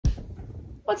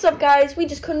What's up, guys? We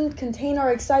just couldn't contain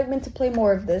our excitement to play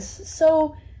more of this,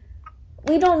 so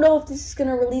we don't know if this is going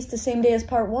to release the same day as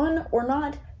part 1 or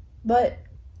not, but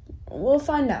we'll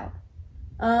find out.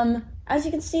 As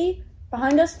you can see,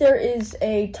 behind us there is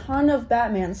a ton of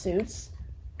Batman suits.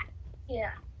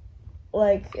 Yeah.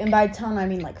 Like, and by ton I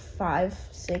mean like 5,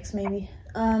 6 maybe.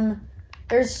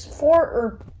 There's 4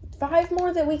 or 5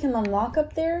 more that we can unlock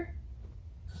up there.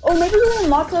 Oh, maybe we'll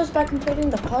unlock those by completing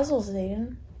the puzzles,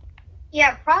 Aiden.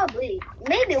 Yeah, probably.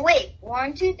 Maybe. Wait.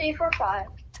 1, 2, 3, 4, 5.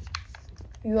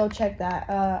 You go check that.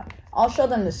 I'll show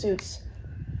them the suits.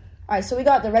 Alright, so we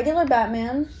got the regular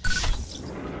Batman.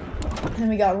 And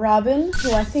we got Robin,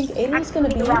 who I think Aiden's gonna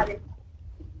be. Robin.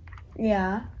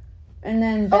 Yeah. And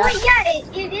then Oh, wait, yeah,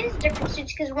 it is different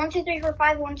suits because 1, 2, 3, 4,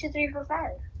 5, 1, 2, 3, 4,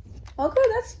 5. Okay,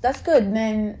 that's good. And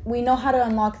then we know how to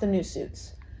unlock the new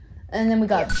suits. And then we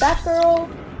got Batgirl,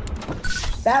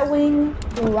 Batwing,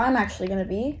 who I'm actually gonna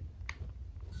be,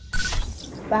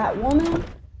 Batwoman,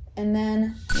 and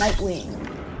then Nightwing.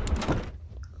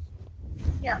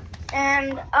 Yeah.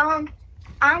 And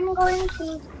I'm going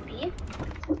to be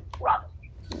Robin.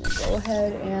 Go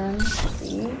ahead and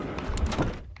be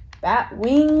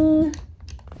Batwing.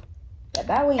 Yeah,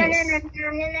 Batwing is...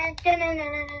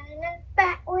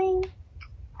 Batwing.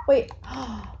 Wait.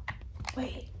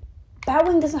 Wait.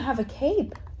 Batwing doesn't have a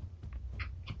cape.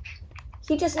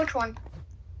 He just... Which one?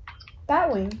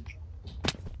 Batwing.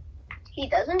 He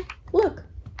doesn't? Look.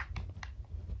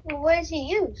 Well, what does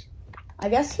he use? I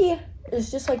guess he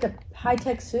is just like a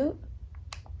high-tech suit.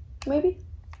 Maybe?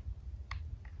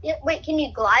 Yeah, wait, can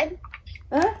you glide?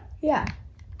 Yeah.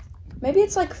 Maybe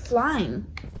it's like flying.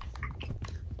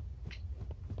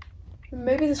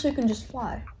 Maybe the suit can just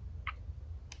fly.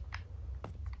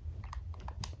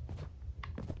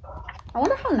 I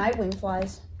wonder how Nightwing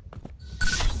flies.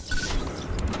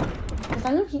 Because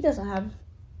I know he doesn't have...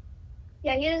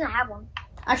 Yeah, he doesn't have one.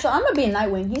 Actually, I'm going to be a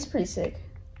Nightwing. He's pretty sick.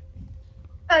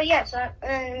 Oh, yeah, so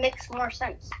it makes more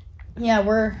sense. Yeah,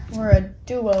 we're a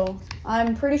duo.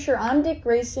 I'm pretty sure I'm Dick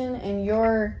Grayson and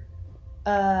you're...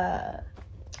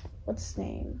 what's his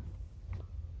name?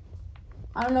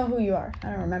 I don't know who you are.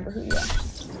 I don't remember who you are.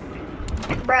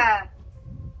 Bruh.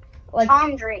 Like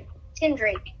Tim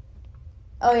Drake.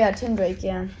 Oh yeah, Tim Drake,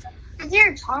 yeah. Is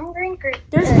there a Tom Drake or...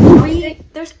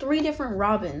 There's 3 different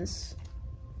Robins.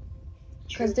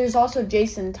 Because there's also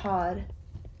Jason Todd.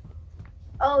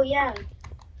 Oh, yeah.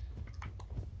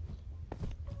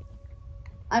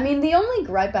 I mean, the only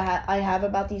gripe I have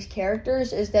about these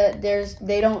characters is that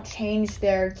they don't change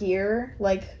their gear.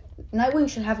 Like, Nightwing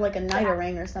should have like a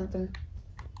Nighterang or something.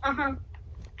 Uh-huh.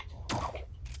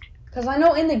 Because I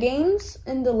know in the games,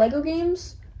 in the Lego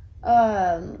games,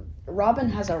 Robin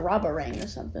has a Roborang or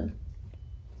something.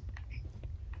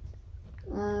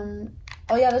 Oh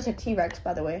yeah, there's a T-Rex,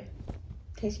 by the way.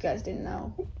 In case you guys didn't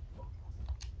know.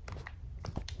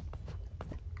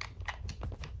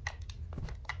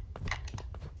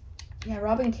 Yeah,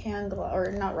 Robin can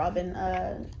or not Robin,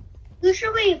 Who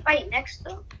should we fight next,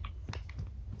 though?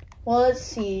 Well, let's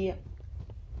see.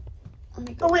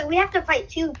 Oh, wait, we have to fight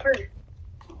 2 per...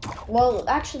 Well,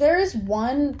 actually, there is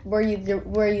one where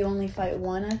you only fight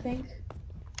 1, I think.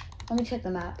 Let me check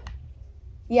the map.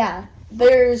 Yeah,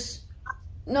 there's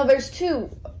 2.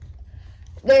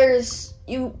 There's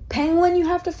Penguin you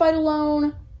have to fight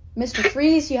alone. Mr.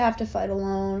 Freeze you have to fight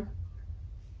alone.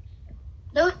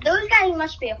 Those guys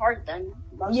must be hard then.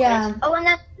 Yeah. Oh, and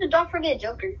don't forget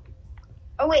Joker.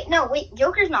 Oh, wait,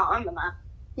 Joker's not on the map.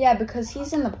 Yeah, because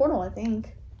he's in the portal, I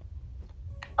think.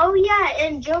 Oh, yeah,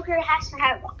 and Joker has to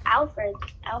have Alfred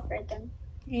then.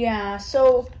 Yeah,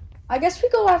 so I guess we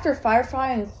go after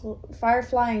Firefly and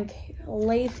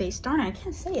Clayface. Darn it, I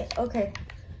can't say it. Okay.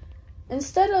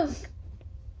 Instead of...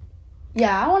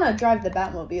 Yeah, I want to drive the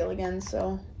Batmobile again,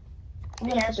 so... I'm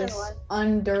going to put this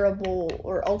undurable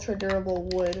or ultra-durable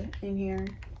wood in here.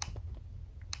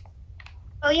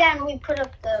 Oh, yeah, and we put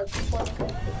up the...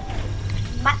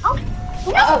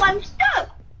 I'm stuck!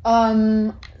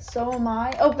 So am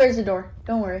I. Oh, there's a door.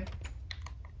 Don't worry.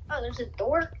 Oh, there's a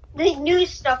door? They knew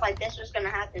stuff like this was gonna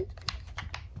happen.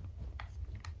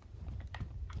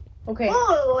 Okay.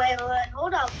 Oh, wait,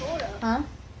 hold up. Huh?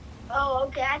 Oh,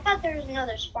 okay, I thought there was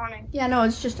another spawning. Yeah, no,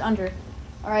 it's just under.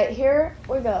 Alright, here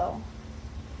we go.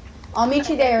 I'll meet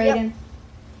you there, yep. Aiden.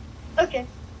 Okay.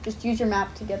 Just use your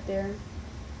map to get there.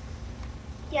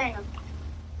 Yeah, I know.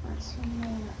 Alright, so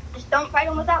just don't fight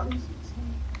them without me.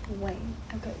 Wait.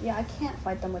 Okay, yeah, I can't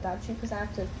fight them without you because I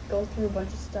have to go through a bunch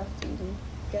of stuff to even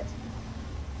get to them.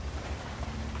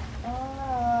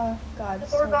 God.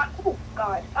 Oh,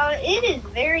 God. It is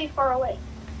very far away.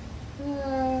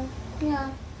 Yeah.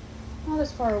 Not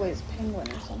as far away as Penguin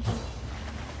or something.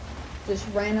 Just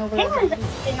ran over Penguin's everything.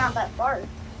 actually not that far.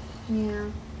 Yeah.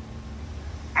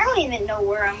 I don't even know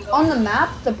where I'm going. On the map,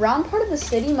 the brown part of the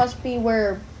city must be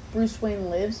where Bruce Wayne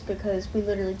lives because we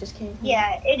literally just came from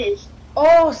Yeah, it is.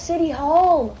 Oh, City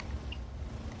Hall!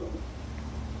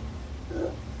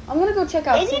 I'm gonna go check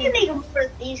out They City need to make more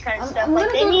of these kind of stuff. I'm Like,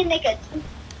 gonna they go- need to make a...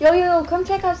 Yo, come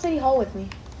check out City Hall with me.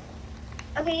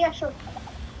 Okay, yeah, sure.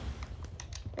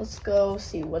 Let's go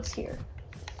see what's here.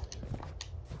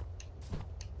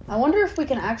 I wonder if we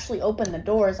can actually open the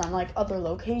doors on, like, other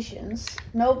locations.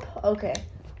 Nope. Okay.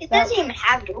 It That- doesn't even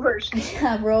have doors.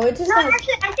 Yeah, bro, it just No, has...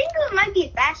 actually, I think it might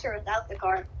be faster without the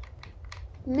car.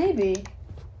 Maybe.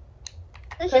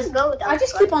 Let's just go without I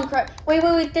just the keep on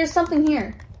Wait, there's something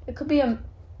here. It could be a...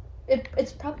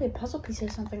 It's probably a puzzle piece or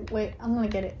something. Wait, I'm gonna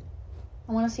get it.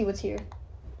 I wanna see what's here.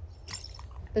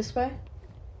 This way?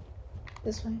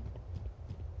 This way?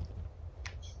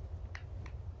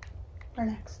 Where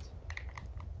next?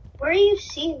 Where do you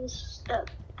see this stuff?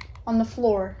 On the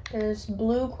floor, there's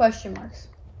blue question marks.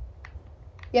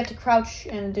 You have to crouch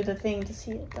and do the thing to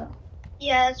see it, though.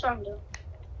 Yeah, that's what I'm doing.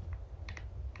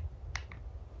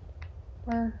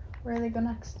 Where do they go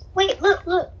next? Wait,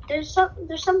 look. There's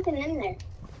something in there.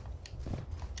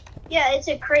 Yeah, it's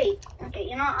a crate. Okay,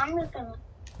 you know what? I'm just gonna...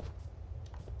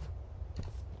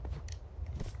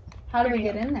 How do we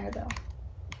get in there, though?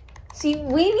 See,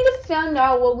 we need to find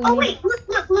out what we Oh, need.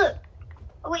 wait, look.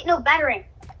 Oh, wait, no, battering.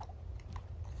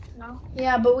 No?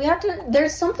 Yeah, but we have to...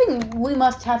 There's something we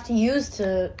must have to use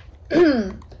to...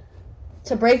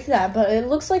 to break that, but it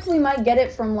looks like we might get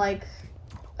it from, like,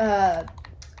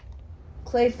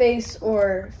 Clayface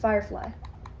or Firefly.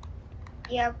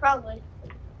 Yeah, probably.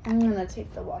 I'm gonna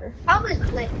take the water. Probably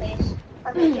Clayface.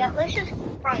 Okay, yeah, let's just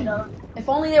keep on going. If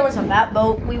only there was a bat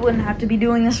boat, we wouldn't have to be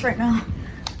doing this right now.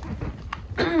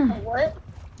 What?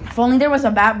 If only there was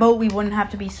a bat boat, we wouldn't have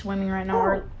to be swimming right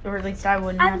now, or at least I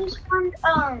wouldn't I have. just found,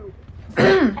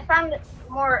 I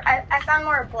found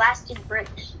more blasted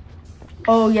bricks.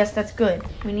 Oh, yes, that's good.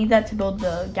 We need that to build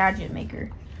the gadget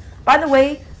maker. By the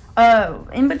way,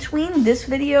 in between this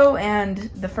video and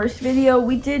the first video,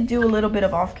 we did do a little bit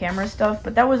of off-camera stuff,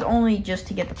 but that was only just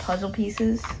to get the puzzle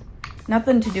pieces.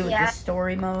 Nothing to do with Yeah. the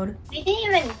story mode. We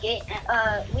didn't even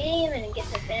get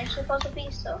to finish the puzzle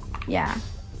piece, so. Yeah,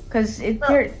 because But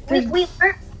they're we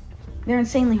learned, they're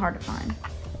insanely hard to find.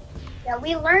 yeah,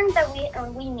 we learned that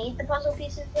we need the puzzle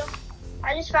pieces though.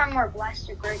 I just found more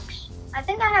blasted bricks. I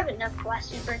think I have enough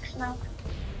blasted bricks now.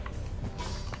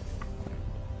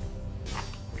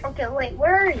 Okay, wait,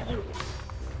 where are you?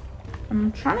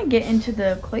 I'm trying to get into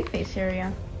the Clayface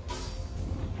area.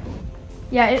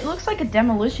 Yeah, it looks like a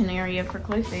demolition area for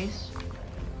Clayface.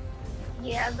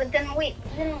 Yeah, but then wait,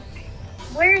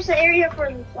 where's the area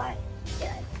for the fly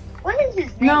guy? What is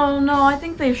his name? No, I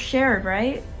think they're shared,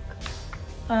 right?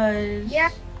 Yeah.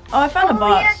 Oh, I found a Oh,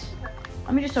 box.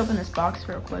 Let me just open this box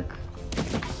real quick.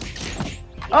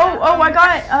 Oh, I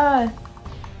got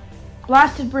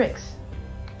blasted bricks.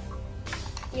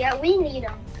 Yeah, we need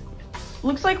them.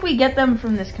 Looks like we get them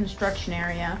from this construction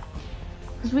area.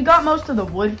 Because we got most of the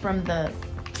wood from the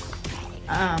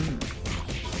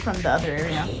other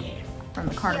area. From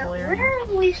the carnival Yeah, area. where are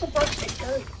we supposed to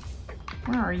go?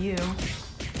 Where are you?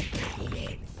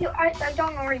 I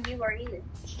don't know where you are either.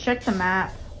 Check the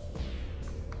map.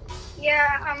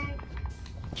 Yeah, I'm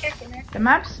checking it. The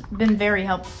map's been very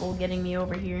helpful getting me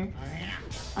over here.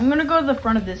 I'm gonna go to the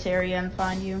front of this area and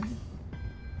find you.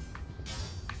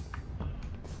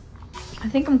 I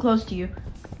think I'm close to you.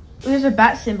 There's a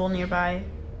bat symbol nearby.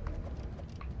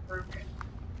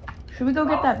 Should we go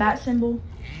get that bat symbol?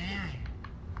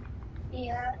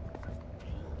 Yeah.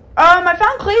 I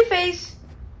found Clayface.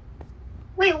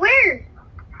 Wait, where?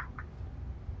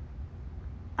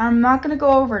 I'm not gonna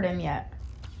go over to him yet.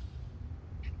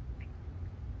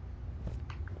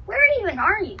 Where even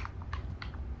are you?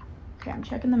 Okay, I'm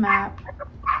checking the map.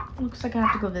 Looks like I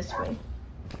have to go this way.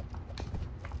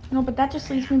 No, but that just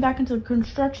leads me back into the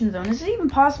construction zone. Is it even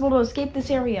possible to escape this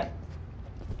area?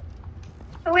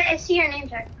 Oh wait, I see your name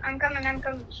tag. I'm coming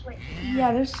this way.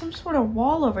 Yeah, there's some sort of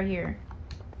wall over here.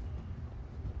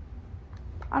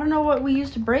 I don't know what we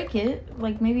used to break it.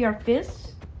 Like maybe our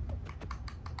fists?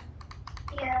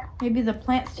 Yeah. Maybe the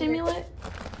plant stimulant?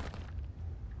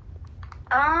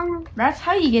 That's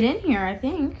how you get in here, I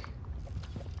think.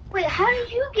 Wait, how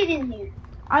did you get in here?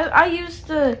 I used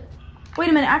the... Wait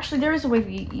a minute, actually there is a way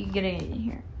you get in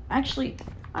here. Actually,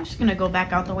 I'm just gonna go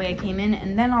back out the way I came in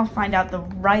and then I'll find out the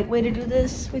right way to do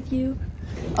this with you.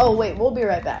 Oh wait, we'll be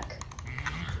right back.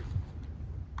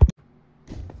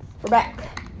 We're back.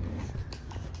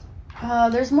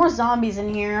 There's more zombies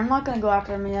in here. I'm not gonna go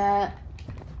after them yet.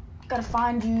 Gotta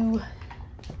find you.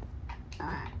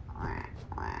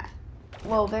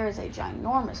 Well, there's a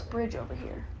ginormous bridge over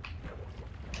here.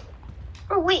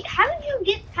 Oh wait, how did you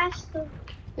get past the?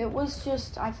 It was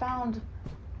just I found.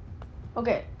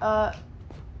 Okay,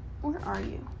 where are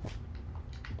you?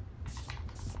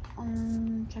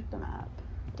 Check the map.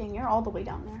 Dang, you're all the way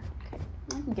down there. Okay,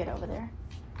 I can get over there.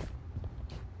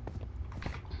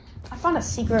 I found a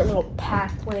secret little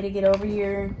pathway to get over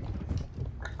here.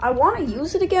 I want to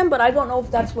use it again, but I don't know if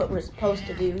that's what we're supposed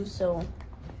to do, so.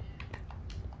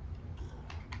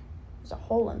 There's a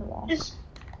hole in the wall.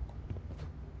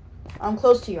 I'm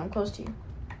close to you, I'm close to you.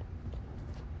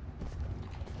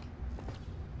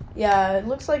 Yeah, it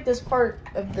looks like this part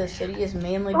of the city is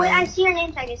mainly. Oh, wait, I see your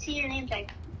name tag. I see your name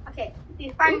tag. Okay,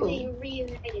 we finally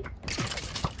reunited.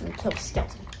 Let me kill the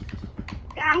skeleton.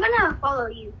 I'm gonna follow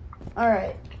you.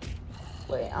 Alright.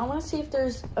 Wait, I want to see if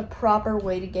there's a proper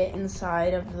way to get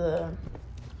inside of the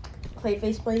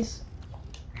Clayface place.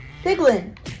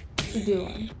 Piglin! What you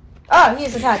doing? Ah, he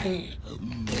is attacking me.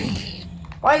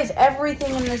 Why is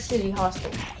everything in this city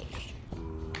hostile?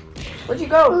 Where'd you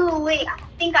go? Oh, wait, I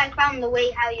think I found the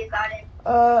way how you got in.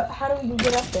 How do you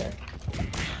get up there?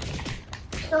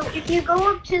 So if you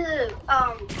go up to the,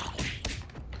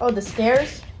 Oh, the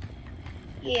stairs?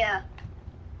 yeah.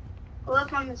 Go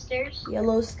up on the stairs.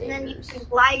 Yellow stairs. And then you can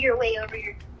glide your way over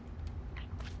here.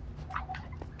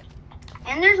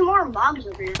 And there's more mobs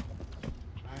over here.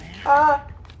 Ah.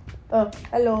 Oh,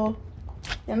 hello.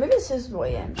 Yeah, maybe this is the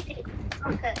way in.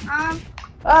 Okay,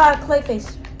 Ah,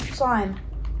 Clayface. Slime.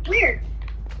 weird.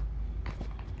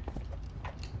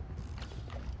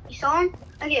 You saw him?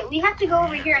 Okay, we have to go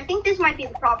over here. I think this might be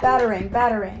the proper way.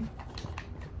 Batarang.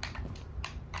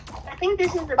 I think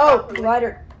this is the Oh, proper way.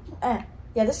 glider.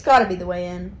 Yeah, this gotta be the way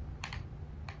in.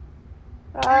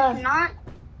 If not,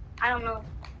 I don't know.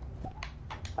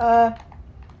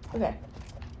 Okay.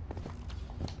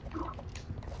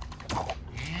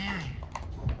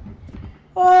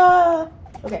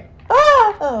 Okay.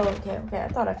 Oh, okay, I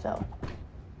thought I fell.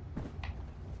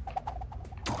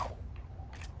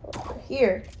 Over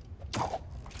here.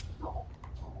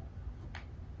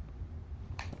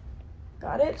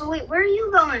 Got it? Oh, wait, where are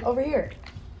you going? Over here.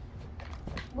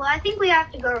 Well, I think we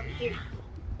have to go over here.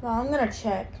 Well, I'm gonna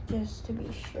check just to be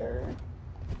sure.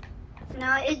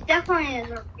 No, it definitely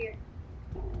is over here.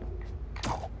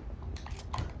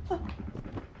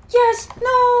 Yes!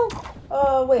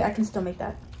 No! Wait, I can still make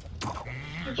that.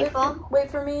 Did you fall? Wait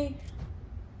for me.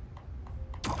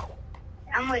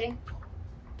 I'm waiting.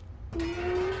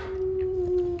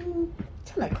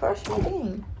 Trying to crush my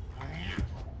thing.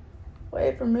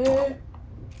 Wait for me.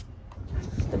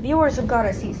 The viewers have got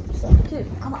to see some stuff too.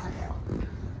 Come on now.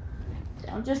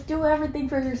 Don't just do everything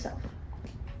for yourself.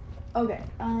 Okay.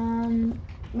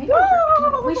 Maybe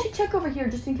we should check over here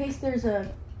just in case there's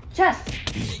a chest.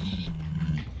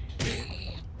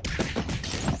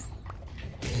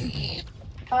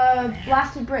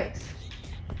 Blasted bricks.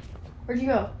 Where'd you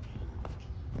go?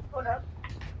 Hold up.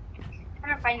 I'm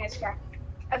trying to find this guy.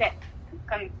 Okay,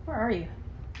 coming. Where are you?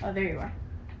 Oh, there you are.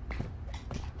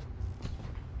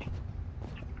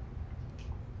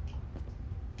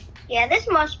 Yeah, this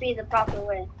must be the proper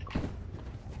way.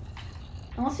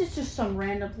 Unless it's just some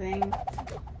random thing.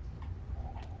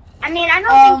 I mean, I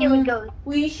don't think it would go.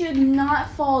 We should not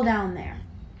fall down there.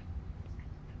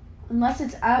 Unless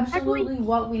it's absolutely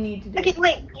what we need to do. Okay,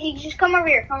 wait. You just come over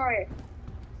here. Come over here.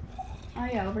 Oh,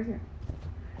 yeah, over here.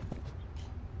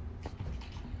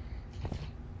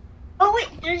 Oh, wait.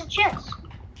 There's a chest.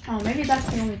 Oh, maybe that's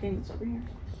the only thing that's over here.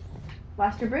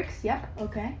 Blaster bricks? Yep,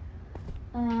 okay.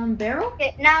 Barrel?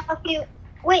 Okay, now if you...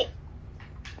 Wait.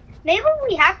 Maybe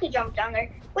we have to jump down there.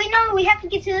 Wait, no, we have to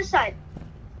get to this side.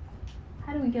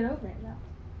 How do we get over there, though?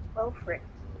 Go for it.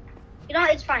 You know,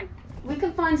 it's fine. We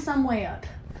can find some way up.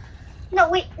 No,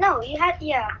 wait. No, you have...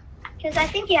 Yeah. Because I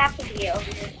think you have to be over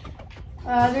here.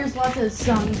 There's lots of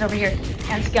zombies over here.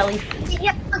 And skelly.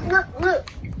 Yep,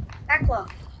 look.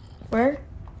 Backlog. Where?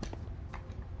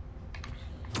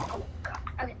 Oh, God.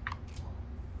 Okay.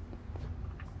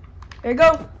 There you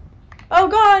go. Oh,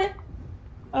 God!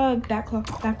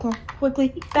 Backlaw. Quickly.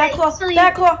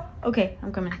 Backlaw. Okay,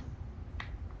 I'm coming.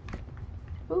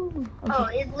 Ooh, okay. Oh,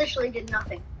 it literally did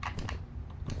nothing.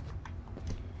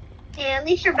 Yeah, at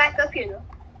least you're back up here,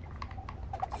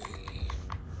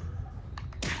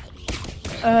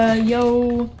 though.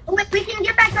 Yo. Oh, wait, we can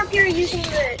get back up here using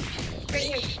the... Right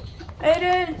here.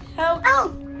 Aiden, help.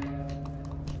 Oh!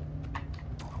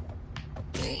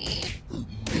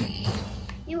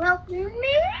 You helped me!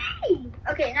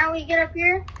 Okay, now we get up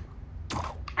here.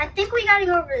 I think we gotta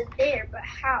go over there, but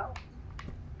how?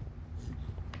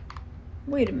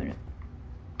 Wait a minute.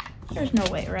 There's no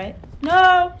way, right?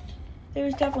 No!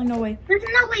 There's definitely no way. There's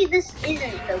no way this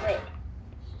isn't the way.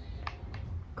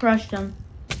 Crushed him.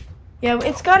 Yeah,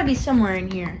 it's got to be somewhere in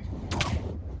here.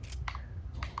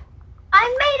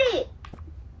 I made it!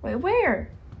 Wait, where?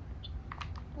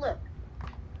 Look,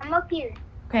 I'm up here.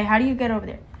 Okay, how do you get over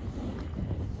there?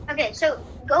 Okay, so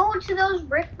go to those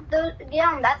brick, get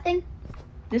on that thing.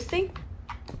 This thing?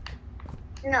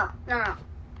 No.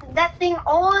 That thing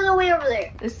all the way over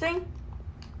there. This thing?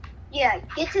 Yeah,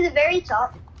 get to the very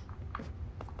top,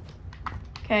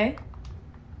 Okay.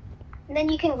 and then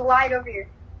you can glide over here.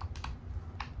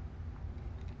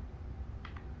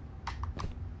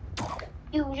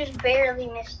 You just barely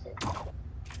missed it.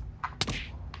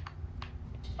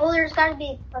 Oh, there's gotta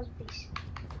be a puzzle piece.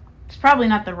 It's probably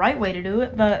not the right way to do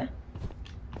it, but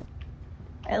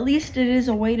at least it is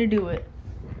a way to do it.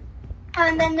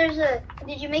 And then there's a,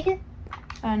 did you make it?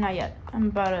 Not yet. I'm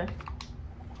about to...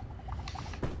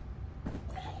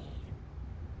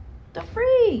 The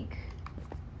freak!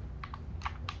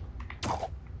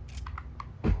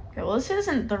 Okay, well this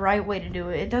isn't the right way to do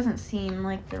it. It doesn't seem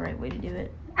like the right way to do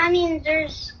it. I mean,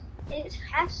 it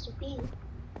has to be.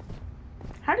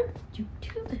 How did you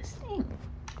do this thing?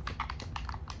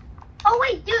 Oh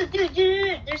wait, dude,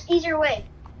 there's easier way.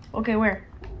 Okay, where?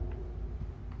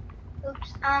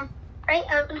 Oops, right,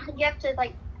 you have to,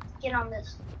 like, get on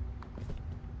this.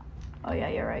 Oh yeah,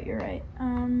 you're right.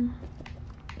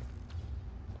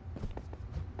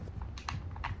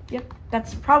 Yep,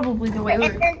 that's probably the way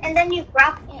we're... And then you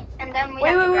grab, and then we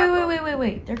have to grab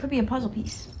Wait. There could be a puzzle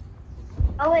piece.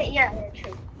 Oh wait, yeah,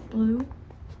 true. Blue.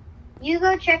 You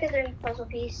go check if there's a puzzle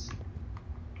piece.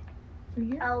 Over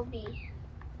here? I'll be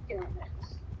doing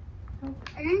this.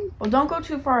 Okay. Well, don't go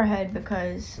too far ahead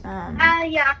because, yeah, I'm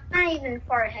not even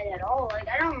far ahead at all. Like,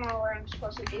 I don't know what I'm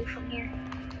supposed to do from here.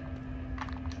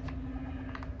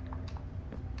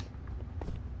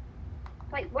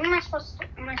 Like, what am I supposed to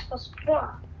do?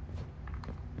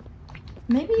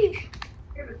 maybe...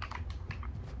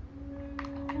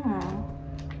 Oh.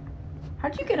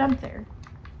 How'd you get up there?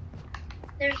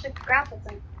 There's a grapple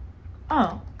thing.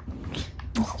 Oh.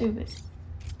 I'm stupid.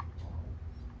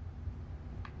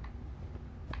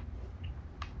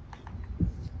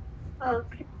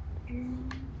 Okay.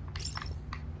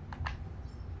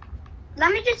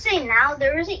 Let me just say now,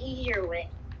 there is an easier way.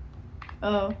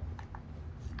 Oh.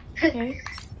 Okay.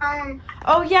 Um,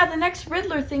 Oh yeah, the next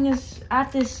Riddler thing is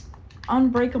at this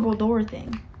unbreakable door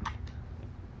thing.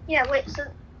 yeah,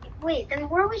 wait, then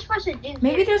what are we supposed to do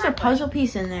Maybe here? there's a puzzle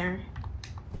piece in there.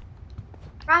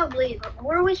 Probably, but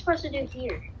what are we supposed to do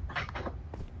here?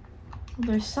 Well,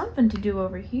 there's something to do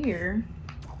over here.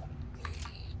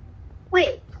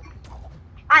 Wait,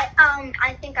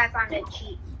 I think I found a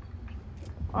cheat.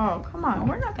 Oh, come on.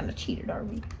 We're not gonna cheat it, are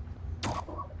we?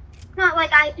 Not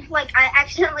like I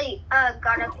accidentally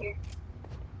got up here.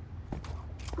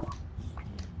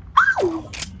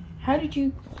 Oh! How did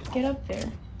you get up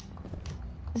there?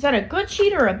 Is that a good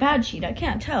cheat or a bad cheat? I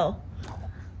can't tell.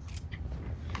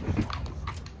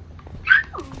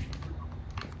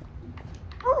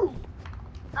 Ooh.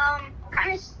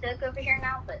 Kind of stuck over here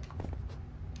now, but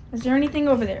Is there anything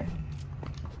over there?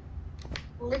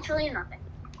 literally nothing.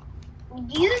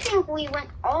 Do you think we went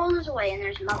all this way and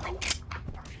there's nothing?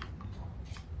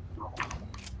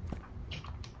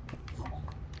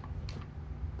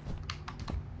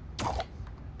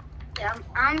 Yeah,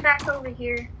 I'm back over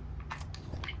here.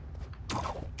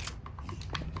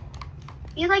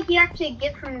 You have to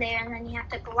get from there and then you have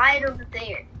to glide over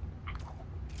there.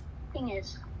 Thing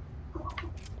is,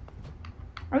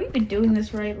 Are we even doing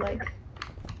this right? Like,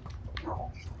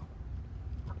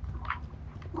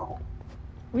 are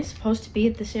we supposed to be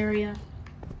at this area?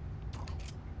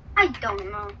 I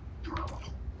don't know.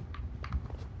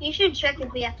 You should check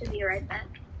if we have to be right back.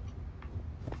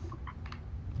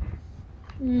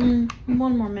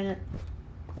 One more minute.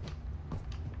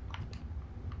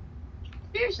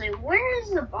 Seriously, where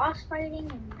is the boss fighting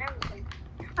and everything?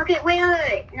 Okay,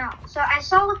 wait. No, so I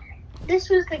saw this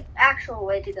was the actual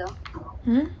way to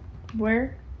go.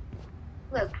 Where?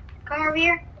 Look, come over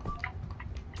here.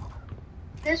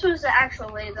 This was the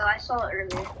actual way to go. I saw it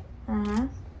earlier. Uh-huh.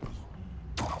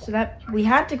 So that, we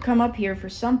had to come up here for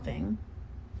something,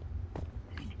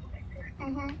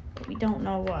 but we don't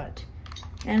know what.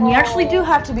 And we actually do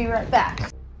have to be right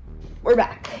back. We're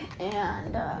back,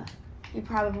 and you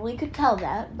probably could tell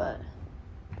that, but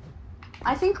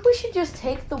I think we should just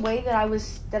take the way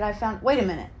that I found. Wait a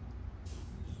minute.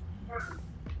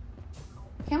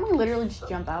 Can't we literally just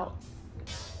jump out?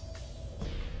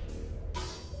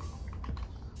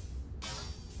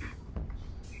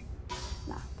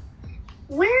 No.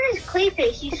 Where is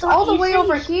Clayface? It's all the way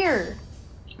over here.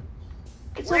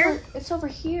 Where? It's over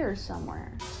here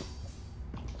somewhere.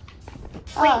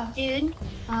 Wait, dude.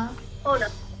 Huh? Hold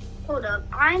up.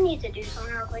 I need to do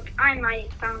something real quick. I might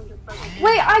have found the puzzle.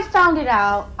 Wait, I found it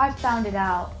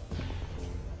out.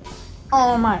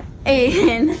 Oh my,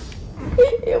 Aiden.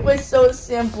 It was so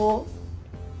simple.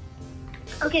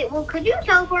 Okay, well, could you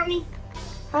teleport me?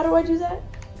 How do I do that?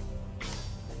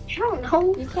 I don't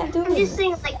know. You can't do I'm just it.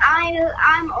 saying, like,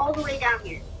 I'm all the way down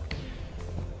here.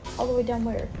 All the way down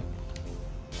where?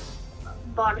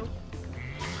 Bottom.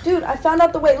 Dude, I found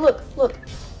out the way. Look.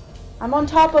 I'm on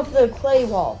top of the clay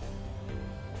wall.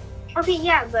 Okay,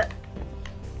 yeah, but...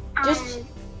 Just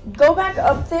go back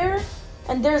up there,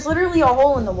 and there's literally a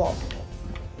hole in the wall.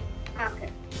 Okay.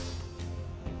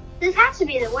 This has to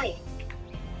be the way.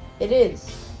 It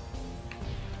is.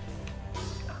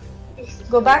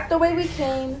 Go back the way we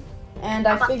came, and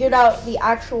I figured out the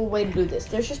actual way to do this.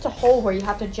 There's just a hole where you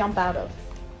have to jump out of.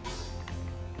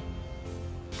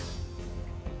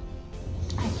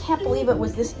 I can't believe it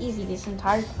was this easy this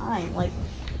entire time. Like,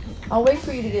 I'll wait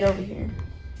for you to get over here.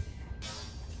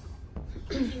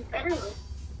 You better look.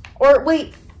 Or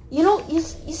wait, you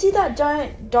see that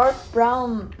giant dark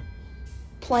brown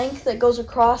plank that goes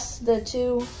across the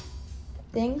two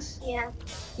things? Yeah.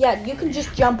 Yeah, you can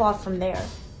just jump off from there.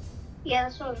 Yeah,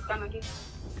 that's what I was gonna do.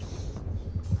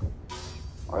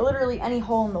 Or literally any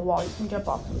hole in the wall, you can jump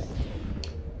off from it.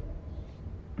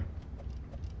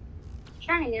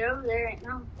 Trying to get over there right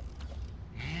now.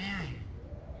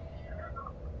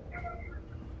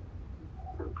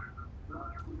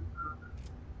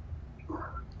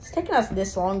 It's taking us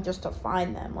this long just to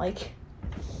find them, like,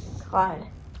 God.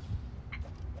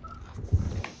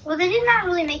 Well, they did not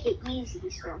really make it easy,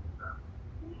 so.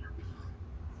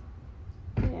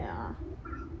 Yeah.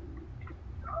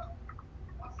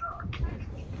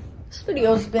 This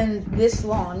video's been this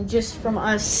long just from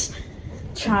us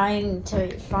trying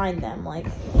to find them, like.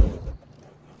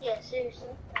 Yeah, seriously.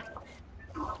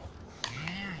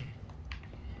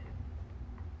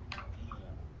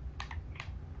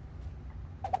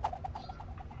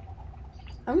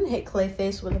 I'm gonna hit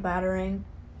Clayface with a batarang.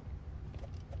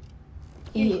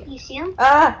 You see him?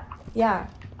 Ah! Yeah,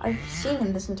 I've seen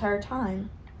him this entire time.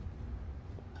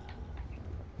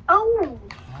 Oh!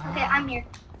 Okay, I'm here.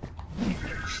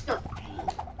 Stop.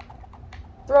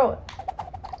 Throw it.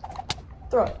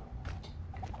 Throw it.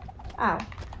 Ow.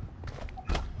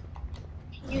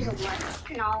 Use a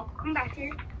what? No, come back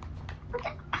here. What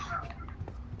the?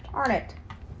 Darn it.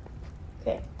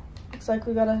 Okay. Looks like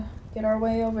we gotta get our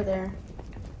way over there.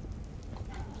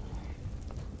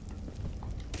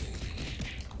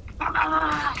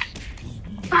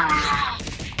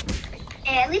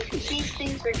 Hey, at least these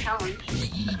things are telling.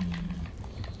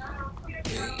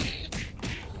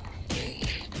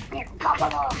 Here.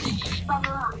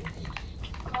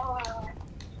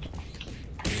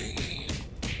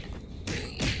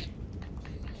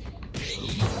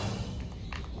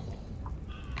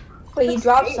 Wait, he What's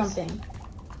dropped this? something.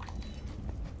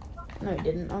 No, he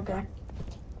didn't. Okay.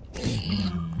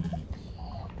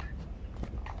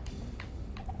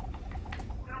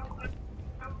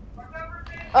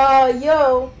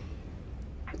 Yo.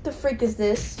 What the freak is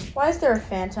this? Why is there a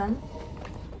phantom?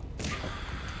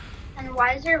 And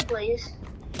why is there a blaze?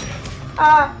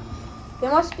 They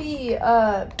must be,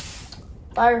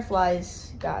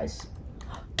 fireflies, guys.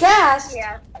 Ghast?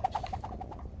 Yeah.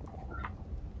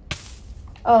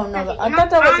 Oh, no, Okay, I thought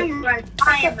that was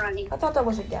I am running. I thought that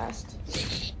was a ghast.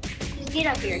 Just get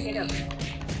up here, get up.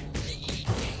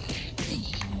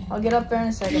 I'll get up there in a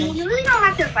You second. really don't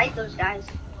have to fight those guys.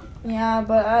 Yeah,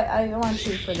 but I want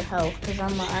to for the health, because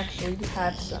I'm actually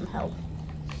had some health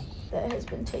that has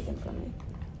been taken from me.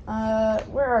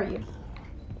 Where are you?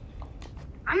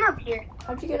 I'm up here.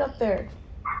 How'd you get up there?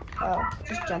 Oh,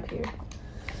 just jump here.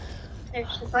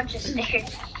 There's a bunch of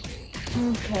stairs.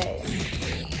 Okay.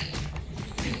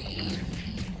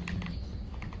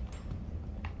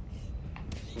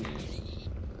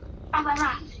 Oh my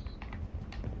god.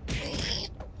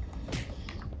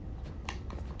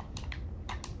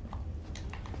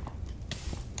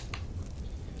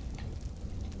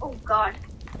 Oh god.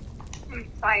 I'm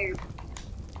fired.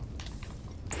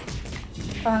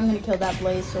 I'm gonna kill that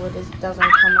blaze so it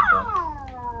doesn't come up.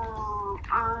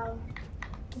 Oh,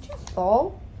 Did you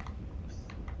fall?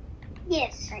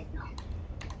 yes, I know.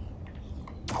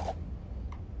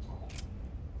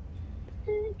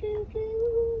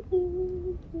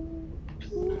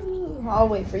 I'll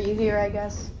wait for you here, I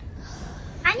guess.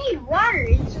 I need water.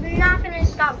 It's not gonna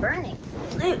stop burning.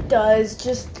 It does,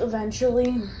 just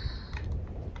eventually.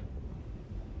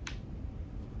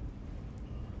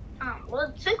 Oh, well,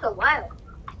 it took a while.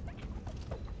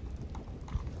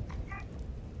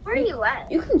 Where are you at?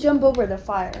 You can jump over the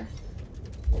fire.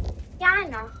 Yeah, I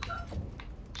know.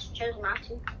 Just chose not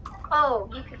to. Oh,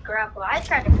 you could grapple. I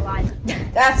tried to glide.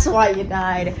 That's why you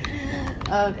died.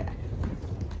 Okay.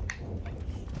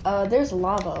 There's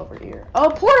lava over here. Oh,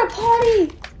 porta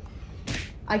potty!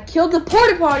 I killed the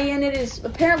porta potty and it is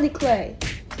apparently clay.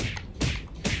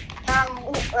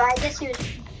 I guess he was.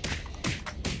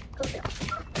 Okay.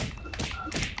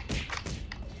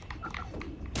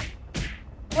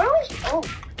 What are we? Oh,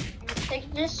 they're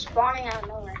just spawning out of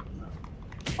nowhere.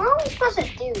 What are we supposed to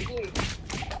do here?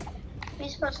 Are we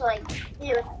supposed to like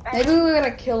do it? Maybe we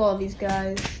gotta kill all these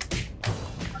guys.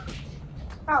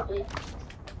 Probably.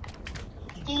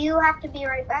 Do you have to be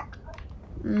right back?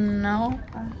 No,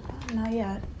 not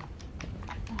yet.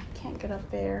 I can't get up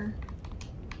there.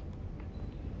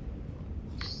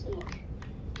 Let's see.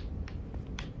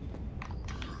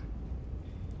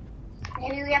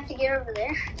 Maybe we have to get over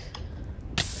there.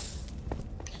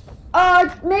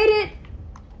 Made it!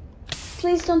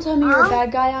 Please don't tell me you're a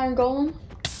bad guy, Iron Golem.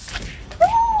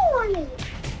 Ooh,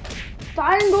 The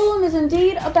Iron Golem is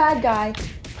indeed a bad guy.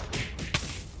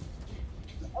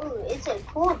 oh, it's a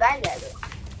cool bad guy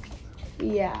though.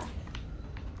 Yeah.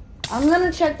 I'm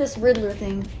gonna check this Riddler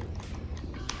thing.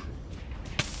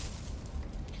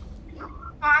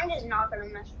 I'm just not gonna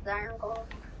mess with the Iron Golem.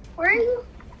 Where are you?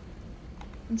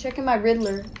 I'm checking my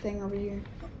Riddler thing over here.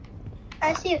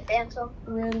 I see a phantom.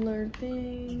 Riddler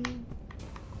thing.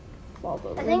 I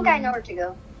think I know where to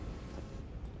go.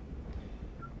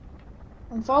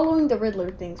 I'm following the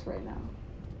Riddler things right now.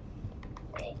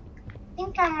 Wait. I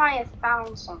think I might have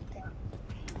found something.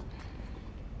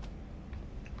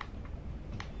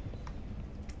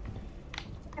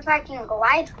 If I can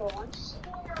glide for once.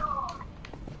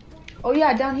 Oh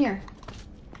yeah, down here.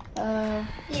 Yeah.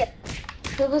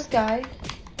 Kill this guy.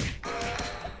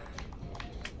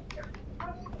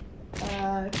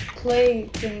 Clay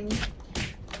thing.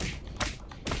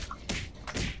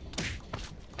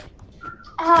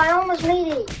 Oh, I almost made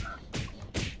it.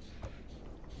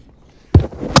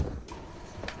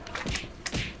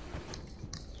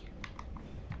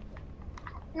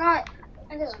 You know what?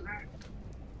 It doesn't matter.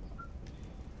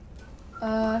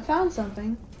 I found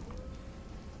something.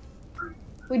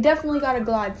 We definitely gotta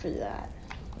glide for that.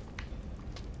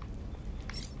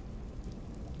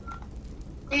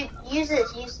 Dude, use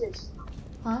this, use this.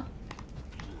 Huh?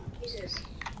 Use this.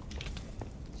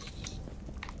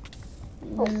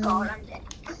 Oh god, I'm dead.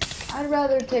 I'd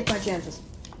rather take my chances.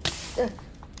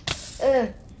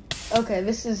 Okay,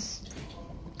 this is...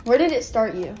 Where did it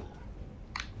start you?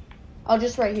 Oh,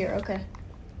 just right here, okay.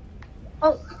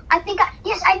 Oh, I think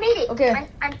yes, I made it. Okay.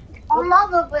 I'm on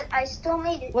lava, but I still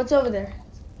made it. What's over there?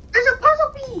 There's a puzzle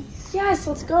piece. Yes,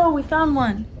 let's go. We found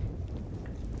one.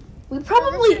 We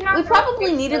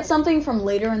probably needed something from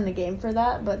later in the game for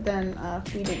that, but then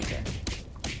we didn't care.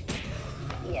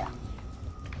 Yeah.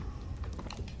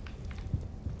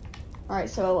 All right,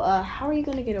 so how are you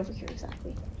gonna get over here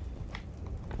exactly?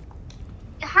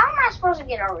 How am I supposed to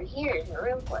get over here is the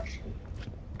real question.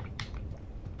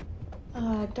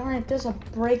 Darn it, there's a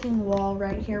breaking wall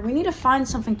right here. We need to find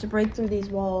something to break through these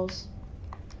walls.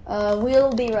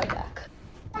 We'll be right back.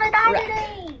 I'm gonna die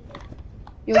today.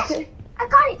 You Yes, okay? I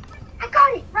got it. I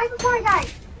got it right before I died.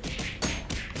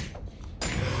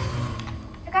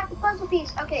 I got the puzzle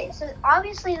piece. Okay, so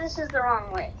obviously this is the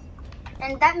wrong way,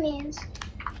 and that means.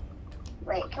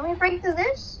 Wait, can we break through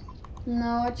this?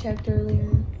 No, I checked earlier.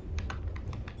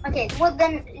 Okay, well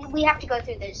then we have to go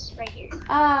through this right here.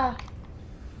 Ah,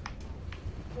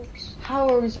 Oops. how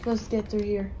are we supposed to get through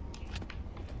here?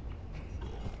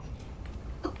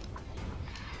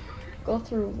 Go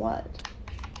through what?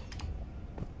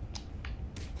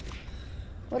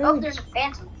 What are Oh, we? there's a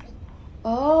phantom.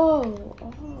 Oh,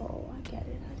 I get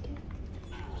it.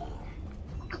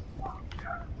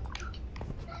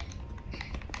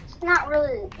 It's not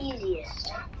really the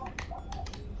easiest.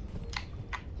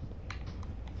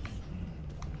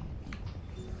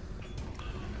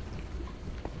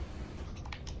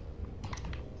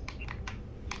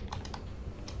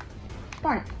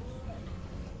 Darn it.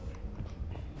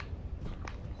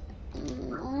 I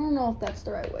don't know if that's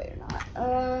the right way or not.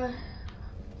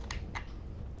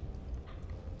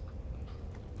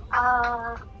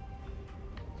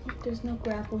 There's no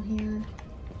grapple here.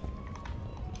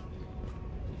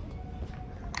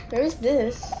 There's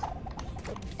this.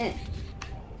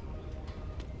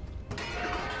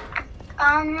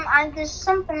 There's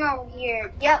something over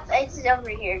here. Yep, it's over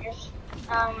here. Just,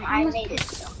 I made it,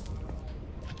 so.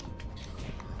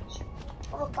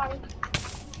 Oh, buddy.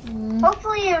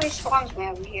 Hopefully it respawns me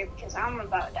over here because I'm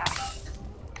about to die.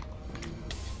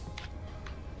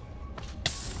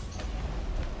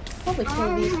 probably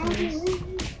kill these things.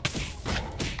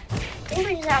 I think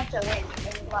we just have to wait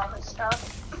and lava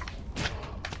stuff.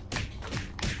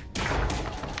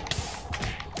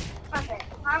 Okay,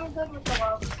 I'm good with the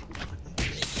lava.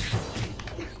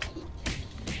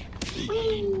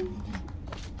 Whee!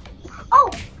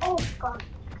 Oh god.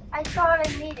 I thought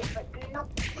I made it, but nope.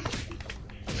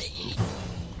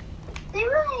 They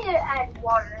really need to add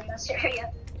water in this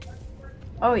area.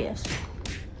 Oh, yes.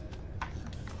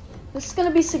 This is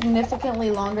gonna be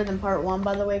significantly longer than part 1,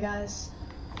 by the way, guys.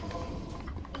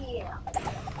 Yeah.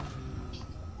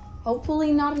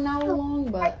 Hopefully not an hour long,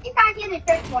 I but think I get a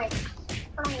checkpoint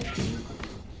for me.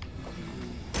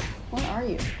 where are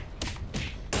you?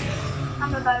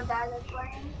 I'm about to die this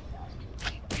way.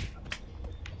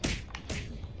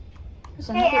 There's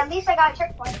Hey, at another, least I got a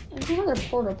checkpoint. there's another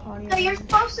porta potty. So you're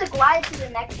supposed to glide to the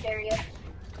next area.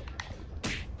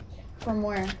 From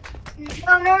where?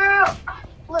 No.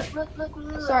 Look.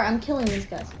 Sorry, I'm killing these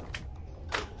guys.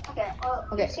 Okay, well,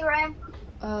 Okay. you see where I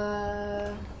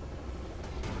am?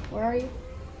 Where are you?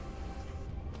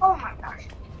 Oh my gosh.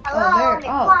 Hello, Oh,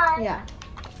 there. Oh, McFly. yeah.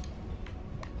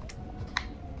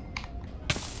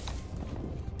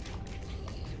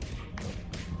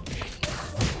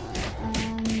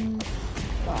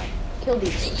 God, kill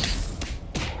these.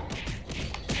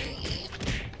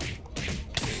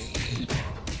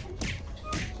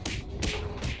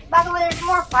 By the way, there's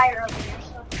more fire over here,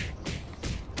 so.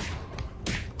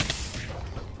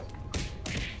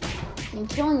 I'm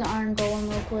killing the iron golem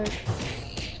real quick.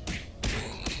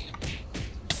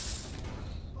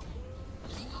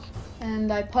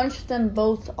 And I punched them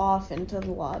both off into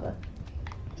the lava.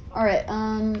 Alright,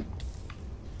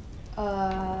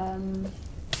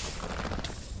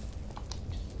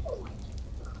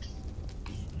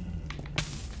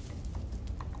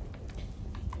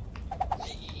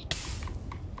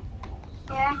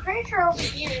 Yeah, I'm pretty sure over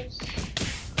here is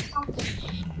something.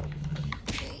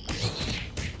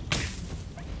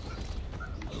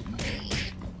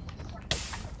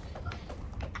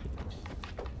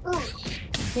 Ooh.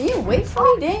 can you wait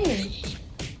for me? Dang.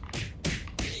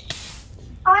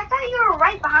 Oh, I thought you were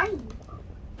right behind me.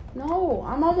 No,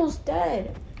 I'm almost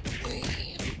dead. I'm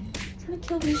trying to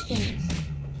kill these things.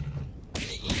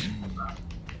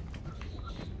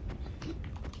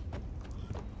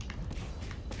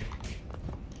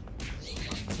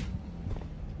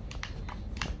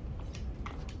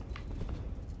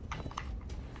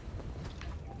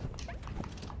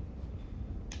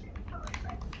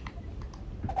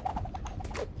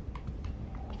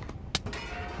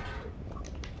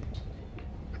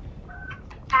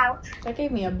 Ouch. That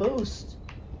gave me a boost.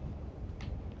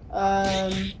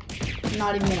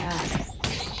 Not even gonna ask.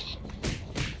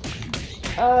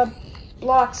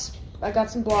 Blocks. I got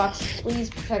some blocks. Please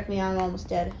protect me. I'm almost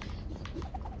dead.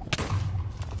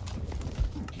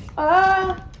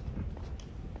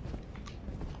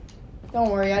 Don't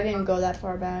worry, I didn't go that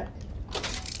far back.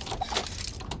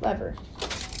 Lever.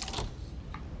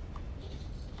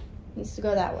 Needs to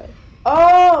go that way.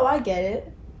 Oh, I get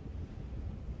it.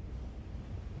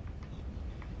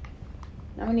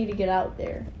 Now we need to get out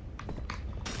there.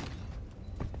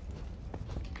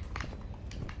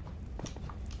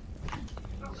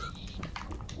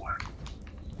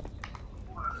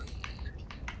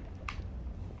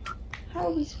 How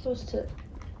are we supposed to?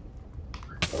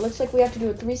 It looks like we have to do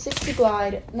a 360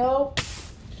 glide. No.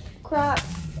 Crap.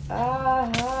 You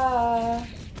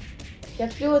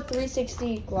have to do a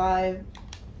 360 glide.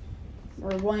 Or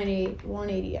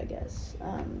 180, I guess.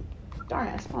 Darn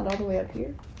it, I spawned all the way up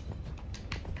here.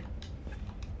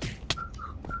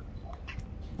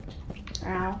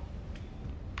 Ow.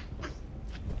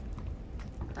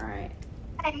 Alright.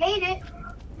 I made it.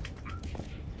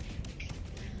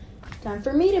 Time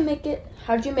for me to make it.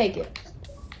 How'd you make it?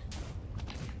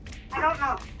 I don't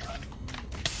know.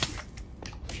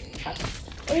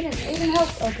 Aiden,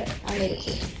 help. Okay, I made it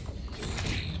too.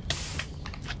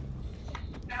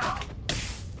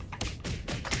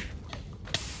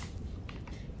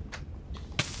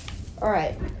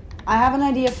 Alright. I have an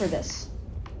idea for this.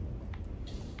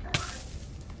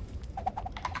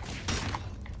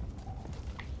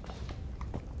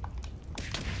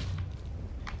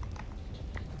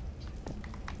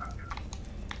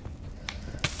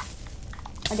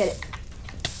 I get it.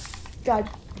 God.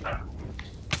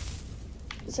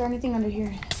 Is there anything under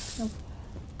here? Nope.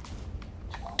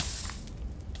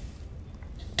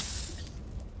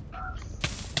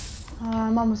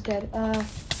 I'm almost dead.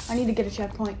 I need to get a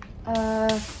checkpoint.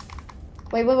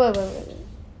 Wait.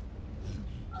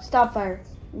 Stop fire.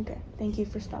 Okay, thank you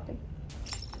for stopping.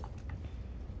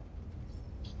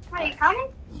 Are you coming?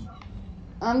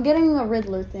 I'm getting a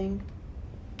Riddler thing.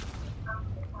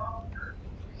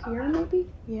 here, maybe?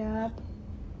 Yep.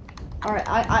 Alright,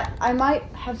 I might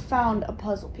have found a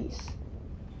puzzle piece.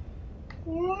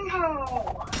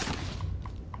 No.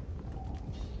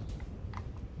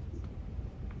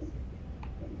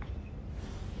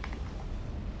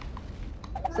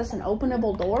 Is this an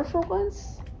openable door for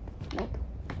once? Nope.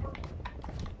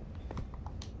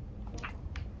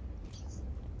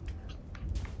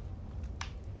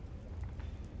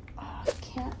 Oh, I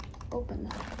can't open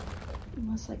that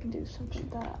unless I can do something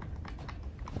with that.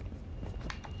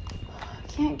 I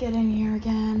can't get in here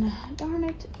again. Darn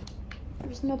it.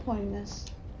 There's no point in this.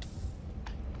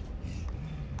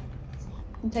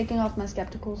 I'm taking off my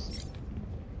skepticals.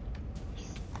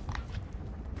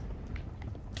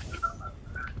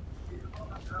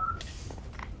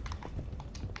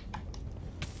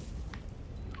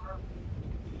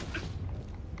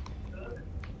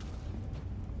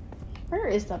 Where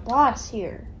is the boss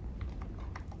here?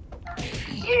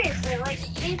 Seriously, like,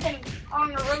 we've been on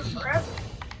the road forever.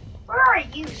 Where are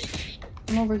you?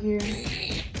 I'm over here.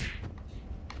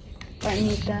 Fighting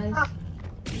these guys. Oh.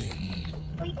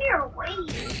 Well, you're away.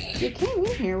 You came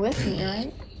in here with me,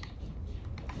 right?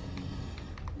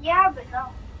 Yeah, but no.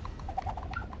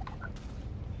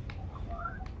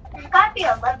 There's gotta be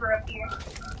a lever up here.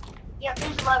 Yep,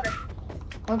 there's a lever.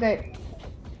 Okay.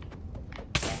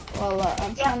 Well,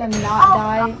 I'm Yeah. trying to not Oh,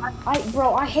 die.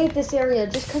 Bro, I hate this area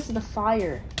just because of the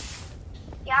fire.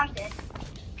 Yeah, I'm dead.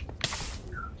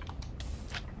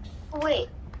 Wait,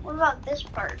 what about this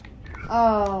part?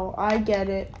 Oh, I get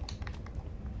it.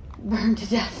 Burned to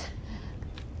death.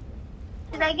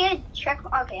 Did I get a check?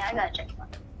 Okay, I got a check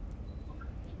mark.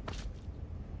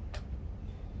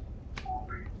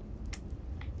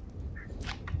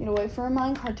 Need to wait for a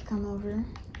minecart to come over.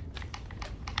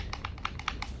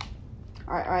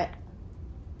 Alright.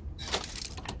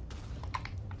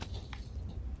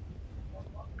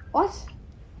 What?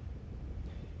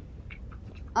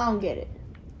 I don't get it.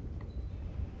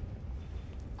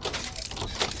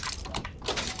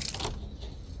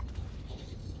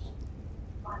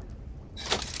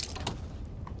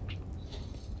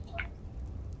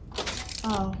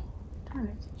 Oh, darn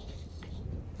it.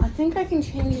 I think I can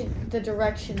change the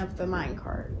direction of the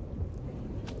minecart.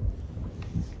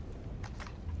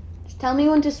 Just tell me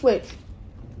when to switch.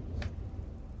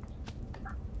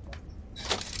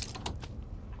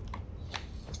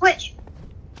 Switch.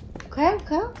 Okay,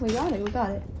 we got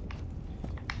it.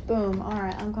 Boom,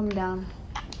 alright, I'm coming down.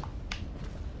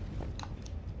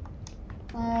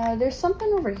 There's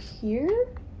something over here?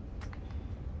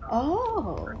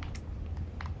 Oh.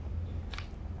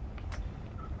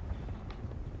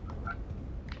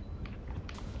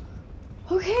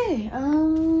 Okay,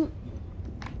 oh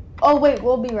wait,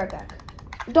 we'll be right back.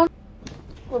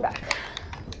 We're back.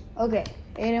 Okay,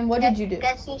 Aiden, what did you do?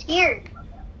 Guess who's here?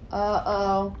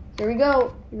 Uh-oh. Here we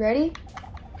go. You ready?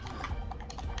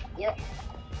 Yep.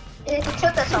 It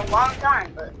took us a long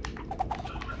time, but...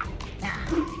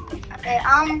 Okay,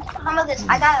 how about this?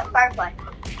 I got a firefly.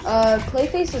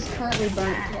 Clayface is currently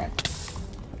burnt to death.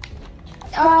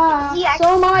 Yeah,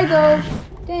 So am I, though.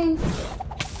 Dang.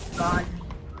 God.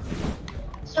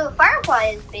 So the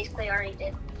firefly is basically already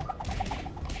dead.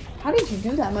 How did you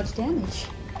do that much damage?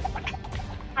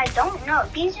 I don't know.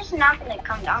 He's just not going to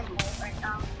come down right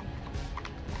now.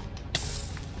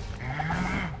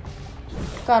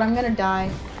 God, I'm gonna die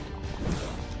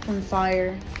from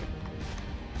fire.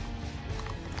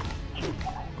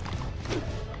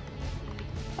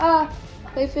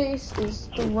 Clayface is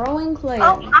throwing clay.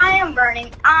 Oh, I am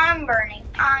burning. I'm burning.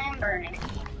 I'm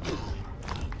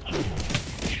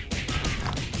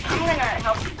gonna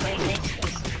help you play this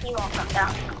because he won't come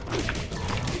down.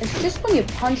 It's just when you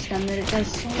punch them that it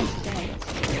does so much damage.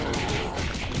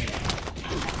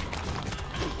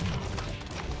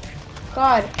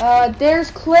 God,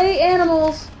 there's clay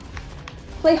animals.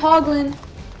 Clay hoglin.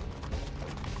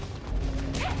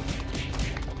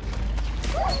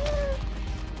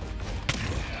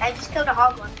 I just killed a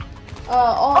hoglin.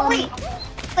 Oh wait,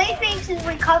 Clayface is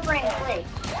recovering clay.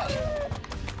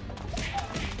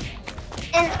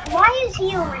 And why is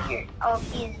he over here? Oh,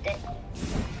 he is dead.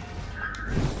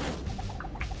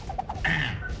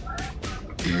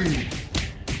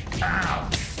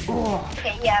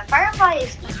 Okay, yeah, Firefly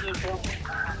is easy to kill.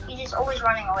 He's just always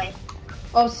running away.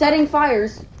 Oh, setting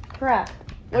fires. Crap.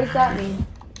 What does that mean?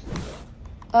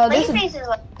 Clayface is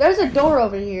like... There's a door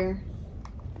over here.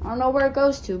 I don't know where it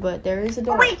goes to, but there is a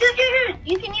door. Oh, wait, dude.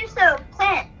 You can use the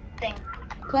plant thing.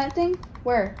 Plant thing?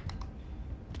 Where?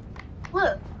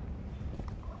 Look.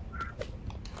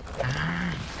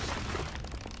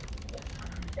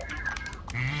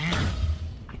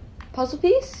 Puzzle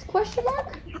piece? Question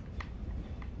mark?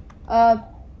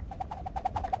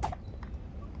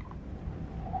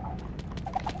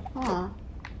 Huh.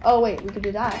 Oh, wait, we could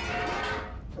do that.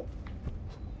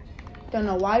 Don't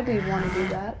know why we want to do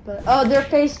that, but... Oh, they're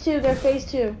phase 2. They're phase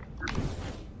 2.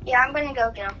 Yeah, I'm gonna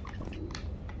go get him.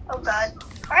 Oh god.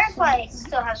 Firefly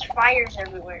still has fires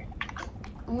everywhere.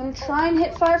 I'm gonna try and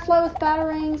hit Firefly with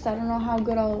batarangs. I don't know how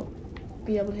good I'll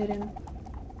be able to hit him.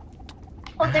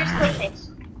 Oh, there's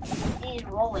Clayface. He's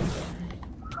rolling.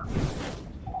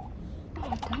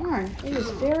 Oh, darn. It is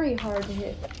very hard to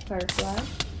hit Firefly.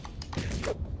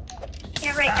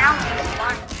 Yeah, right now he's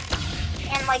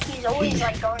fine. And like he's always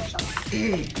like going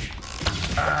somewhere.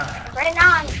 Right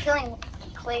now I'm killing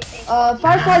Clayface.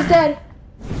 Firefly's dead.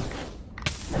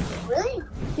 Really?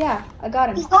 Yeah, I got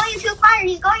him. He's going into a fire.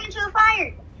 He's going into a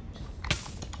fire.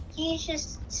 He's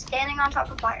just standing on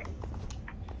top of fire.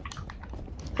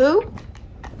 Who?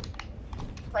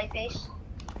 Clayface.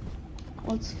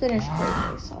 Let's finish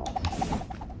Clayface off.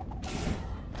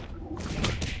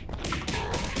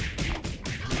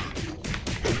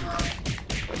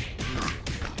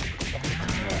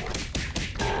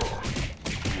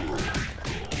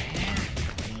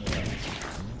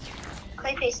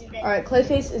 Clayface is dead. Alright,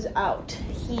 Clayface is out.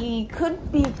 He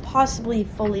could be possibly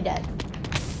fully dead.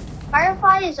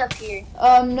 Firefly is up here.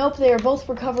 Nope, they are both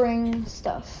recovering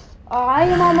stuff. I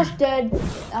am almost dead.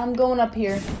 I'm going up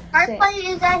here. Firefly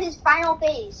is at his final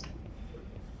phase.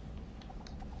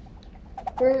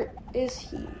 Where is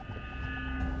he?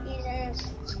 He's in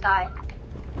the sky.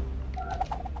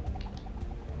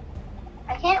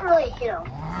 I can't really hit him.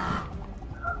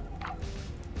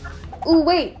 Ooh,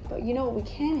 wait. But you know what we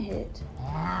can hit?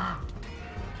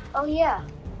 Oh yeah.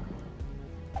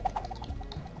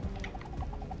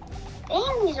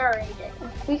 And he's already dead.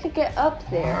 If we could get up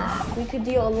there, we could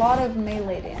deal a lot of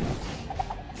melee damage.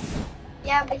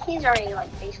 Yeah, but he's already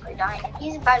like basically dying.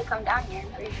 He's about to come down here,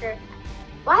 I'm pretty sure.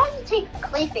 Why does it take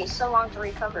Clayface so long to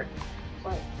recover?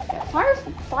 Like, Yeah,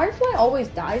 Firefly always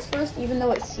dies first, even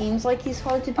though it seems like he's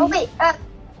hard to beat. oh wait,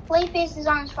 Clayface is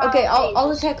on his final Okay, phase.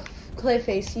 I'll attack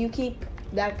Clayface. You keep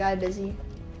that guy busy.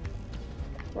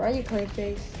 Where are you,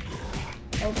 Clayface?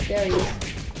 Oh, there he is.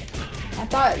 I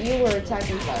thought you were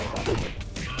attacking Firefly.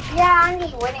 Yeah, I'm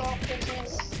just waiting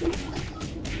because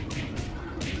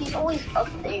he's always up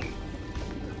there.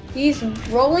 He's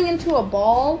rolling into a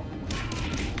ball.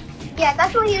 Yeah,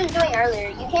 that's what he was doing earlier.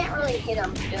 You can't really hit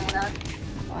him doing that.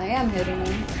 I am hitting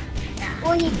him.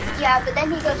 Well, yeah, but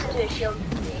then he goes into a shield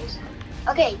phase.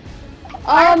 Okay,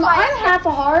 I'm Firefly- half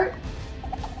a heart.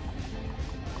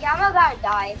 yeah, I'm about to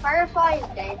die. Firefly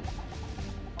is dead.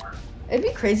 It'd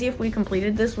be crazy if we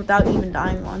completed this without even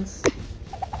dying once.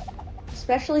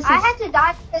 Especially since I had to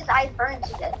die because I burned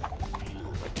to death.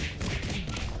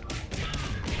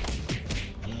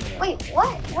 Wait,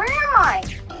 what? Where am I?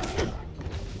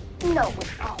 No.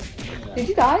 Oh. Did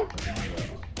you die?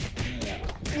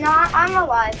 No, I'm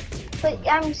alive, but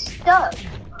I'm stuck.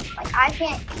 Like, I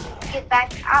can't get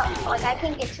back out. Like, I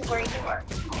can't get to where you are.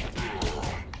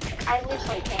 I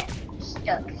literally can't. I'm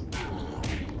stuck.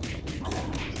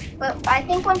 But I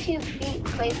think once you beat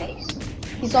Clayface,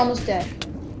 He's almost dead.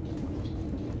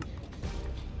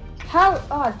 How?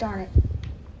 Oh, darn it.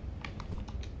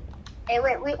 hey,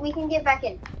 wait, we can get back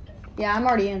in. Yeah, I'm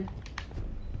already in.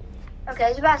 Okay, I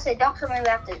was about to say, don't tell me we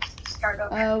have to start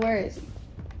over. Where is he?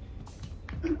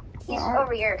 He's where are-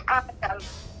 over here.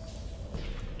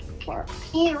 Where?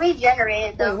 He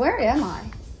regenerated Wait, though. where am I?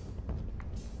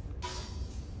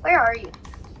 Where are you?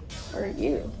 Where are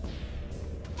you?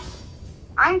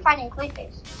 I'm fighting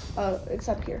Clayface. Oh, it's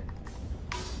up here.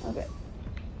 Okay.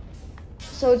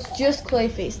 So it's just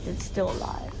Clayface that's still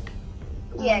alive.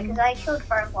 Yeah, because I killed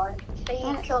Firefly, but he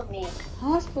Alright. killed me. How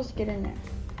am I supposed to get in there?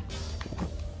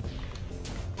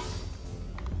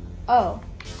 Oh.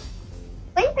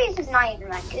 Clayface is not even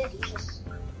that good. He's just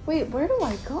Wait, where do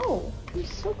I go? I'm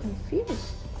so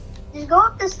confused. go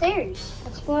up the stairs.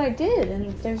 That's what I did,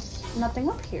 and there's nothing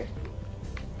up here.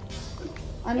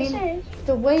 I mean, Yes,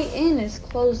 the way in is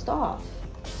closed off.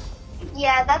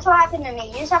 yeah, that's what happened to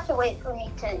me. You just have to wait for me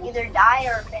to either die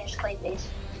or finish Clayface.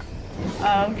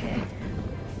 Okay.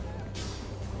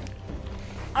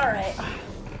 Alright.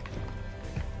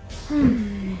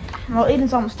 Well,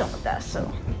 Aiden's almost done with that,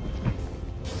 so.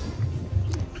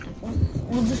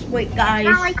 We'll just wait, guys.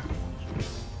 Not like.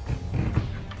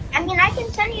 I mean, I can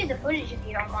send you the footage if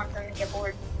you don't want them to get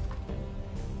bored.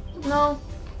 No,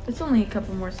 it's only a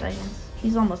couple more seconds.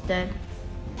 He's almost dead.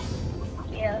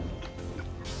 Yeah.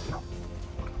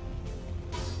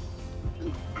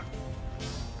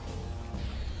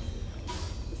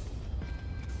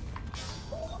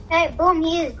 Hey, boom,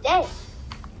 he is dead.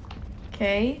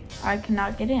 Okay, I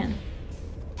cannot get in.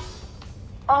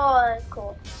 Oh, that's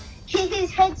cool.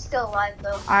 His head's still alive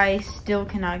though. I still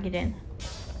cannot get in.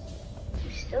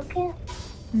 You still can't?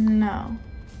 No.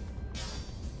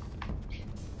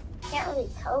 Can't really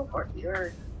teleport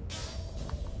your.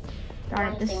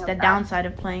 Darn it, this is the downside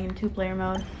of playing in 2-player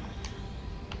mode.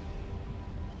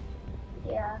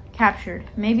 Yeah. Captured.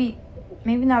 Maybe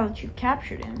now that you've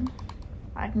captured him,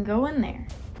 I can go in there.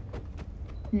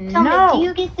 Tell No! me, do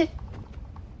you get the?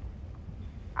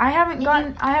 I haven't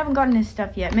gotten his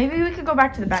stuff yet. Maybe we could go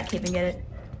back to the Batcave and get it.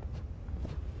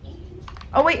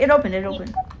 Oh wait, it opened.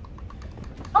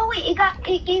 Oh wait,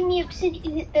 it gave me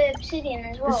the obsidian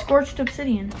as well. The scorched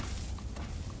obsidian.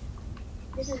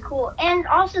 This is cool. And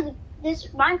also, this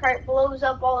minecart blows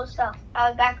up all the stuff.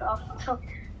 Back off. So,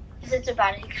 because it's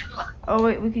about to explode. Oh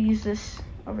wait, we could use this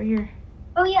over here.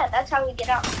 Oh yeah, that's how we get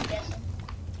out, I'm guessing.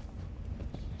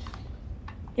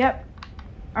 Yep.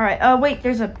 All right. Wait,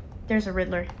 there's a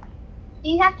Riddler. Do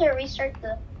you have to restart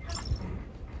the?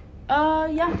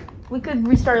 Yeah. We could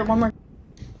restart it one more.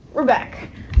 We're back.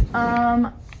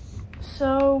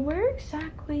 So where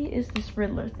exactly is this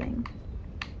Riddler thing?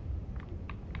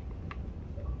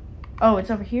 Oh, it's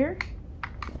over here?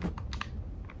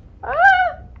 Ah!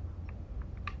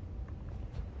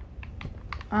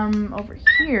 Over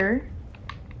here.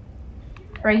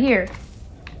 Right here.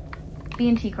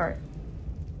 B&T cart.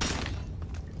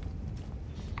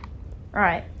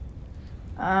 Alright.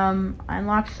 I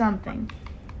unlocked something.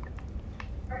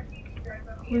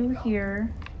 Blue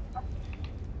here.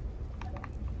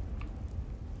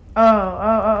 Oh,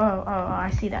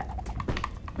 I see that.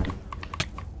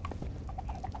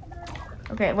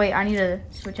 Okay, wait, I need to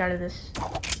switch out of this.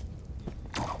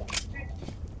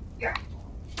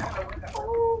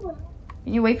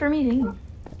 Can you wait for me, Dean?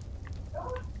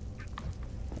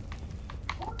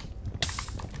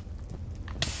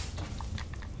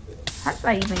 How did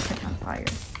I even catch on fire?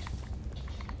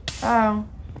 Oh.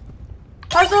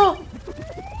 Puzzle!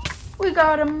 We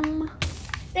got him!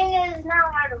 Thing is,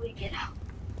 now how do we get out?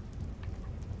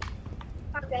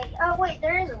 Okay, oh wait,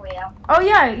 there is a way out. Oh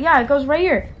yeah, it goes right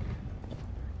here.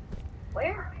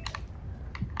 Where?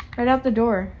 Right out the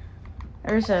door.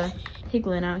 There's a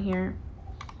piglin out here.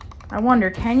 I wonder,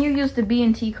 can you use the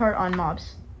B&T cart on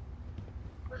mobs?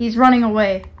 He's running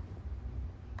away.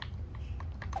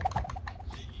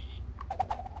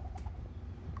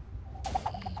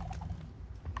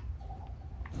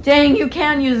 Dang, you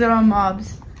can use it on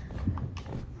mobs.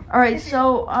 Alright,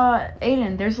 so,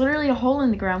 Aiden, there's literally a hole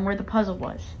in the ground where the puzzle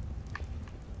was.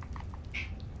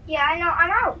 Yeah, I know, I'm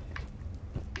out.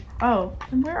 Oh,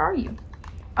 then where are you?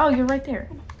 Oh, you're right there.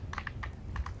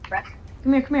 Right.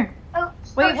 Come here. Oh,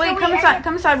 Wait,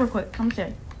 come inside real quick. Come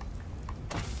inside.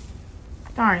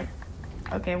 Darn it.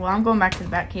 Okay, well, I'm going back to the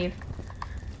Batcave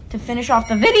to finish off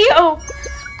the video.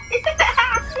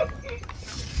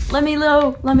 Let me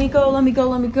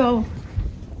go.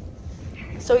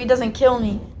 So he doesn't kill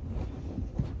me.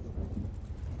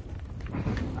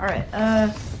 Alright,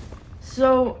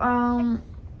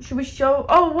 should we show?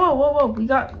 Oh, whoa. We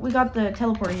got the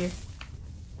teleporter here.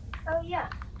 Oh, yeah.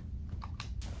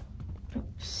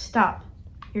 Stop.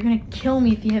 You're gonna kill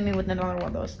me if you hit me with another one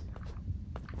of those.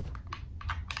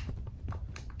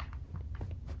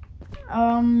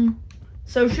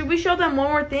 So should we show them one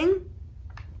more thing?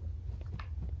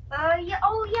 Yeah,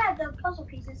 oh yeah, the puzzle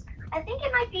pieces. I think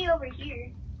it might be over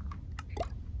here.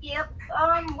 Yep,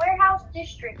 warehouse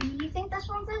district. Do you think this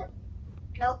one's it?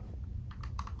 Nope.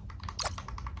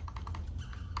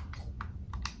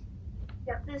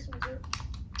 Yep, this one's it.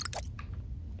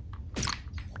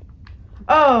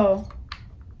 Oh.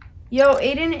 Yo,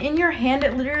 Aiden, in your hand,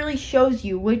 it literally shows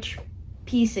you which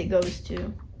piece it goes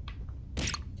to.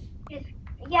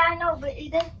 Yeah, I know, but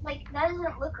it doesn't, like, that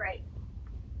doesn't look right.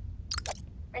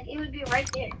 Like, it would be right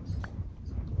there.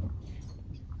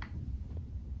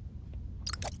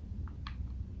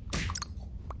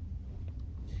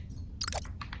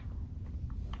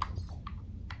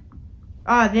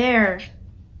 Ah, there.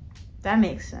 That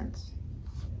makes sense.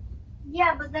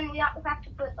 Yeah, but then we have to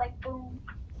put, like, boom,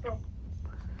 boom.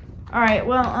 Alright,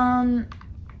 well,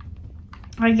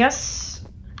 I guess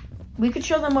we could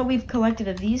show them what we've collected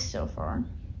of these so far.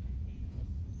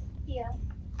 Yeah.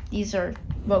 These are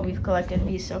what we've collected of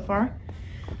these so far.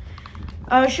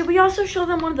 Should we also show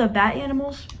them one of the bat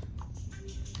animals?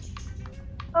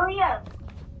 Oh, yeah.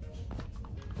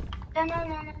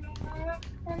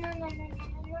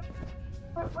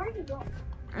 Where are you going?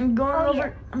 I'm going over.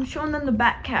 Yeah. I'm showing them the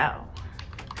bat cow.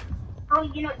 Oh,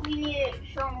 you know, we need to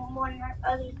show them one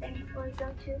other thing before we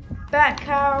go to. Bat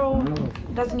cow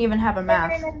doesn't even have a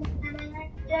mouth.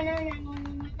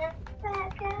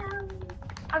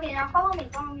 Okay, now follow me.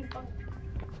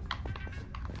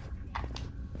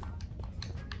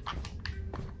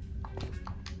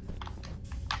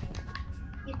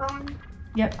 phone?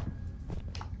 Yep.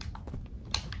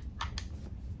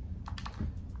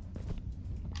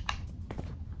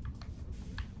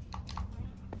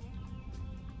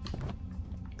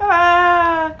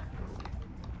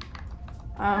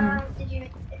 Ah! Did you?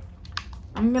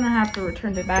 I'm gonna have to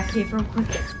return to Batcave real quick.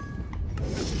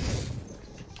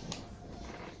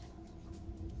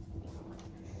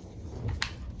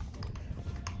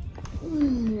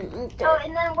 Okay. Oh,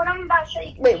 and then what I'm about to show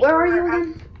you. Wait, where are you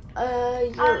again?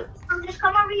 Just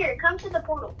come over here. Come to the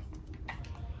portal.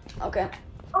 Okay.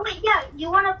 Oh wait, yeah.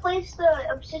 You want to place the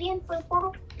obsidian for the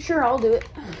portal? Sure, I'll do it.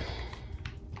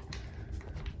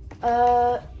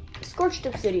 Scorched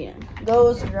obsidian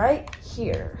goes right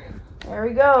here. There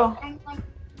we go. And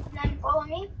then follow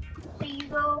me. So you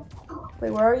go.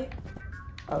 Wait, where are you?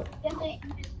 Oh, You have to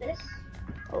use this.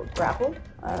 oh, grappled.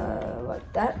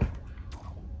 Like that.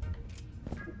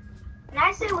 And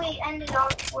I say we end it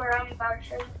off where I'm about to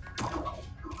show you.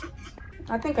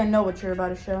 I think I know what you're about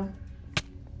to show.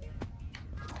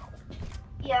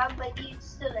 Yeah, but you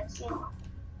still didn't see it.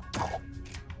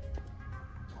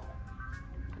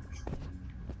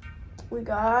 We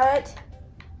got,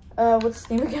 what's his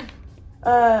name again?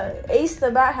 Ace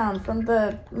the Bat Hound from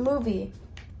the movie.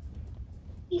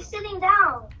 He's sitting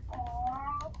down.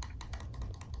 Aww.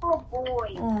 Oh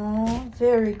boy. Aw,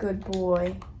 very good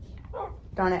boy.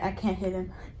 Darn it, I can't hit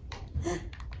him.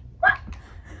 What?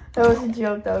 That was a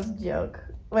joke, that was a joke.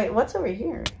 Wait, what's over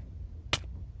here?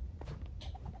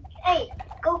 Hey,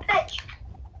 go fetch.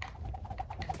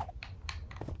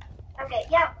 Okay,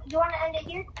 yeah, you want to end it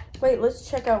here? Wait, let's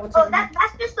check out what's Oh, over here.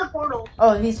 that's just the portal.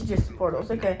 Oh, these are just the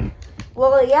portals, okay.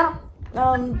 Well, yeah,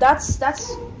 that's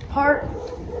part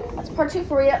 2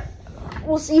 for you.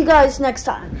 We'll see you guys next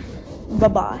time.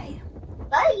 Bye-bye.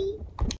 Bye.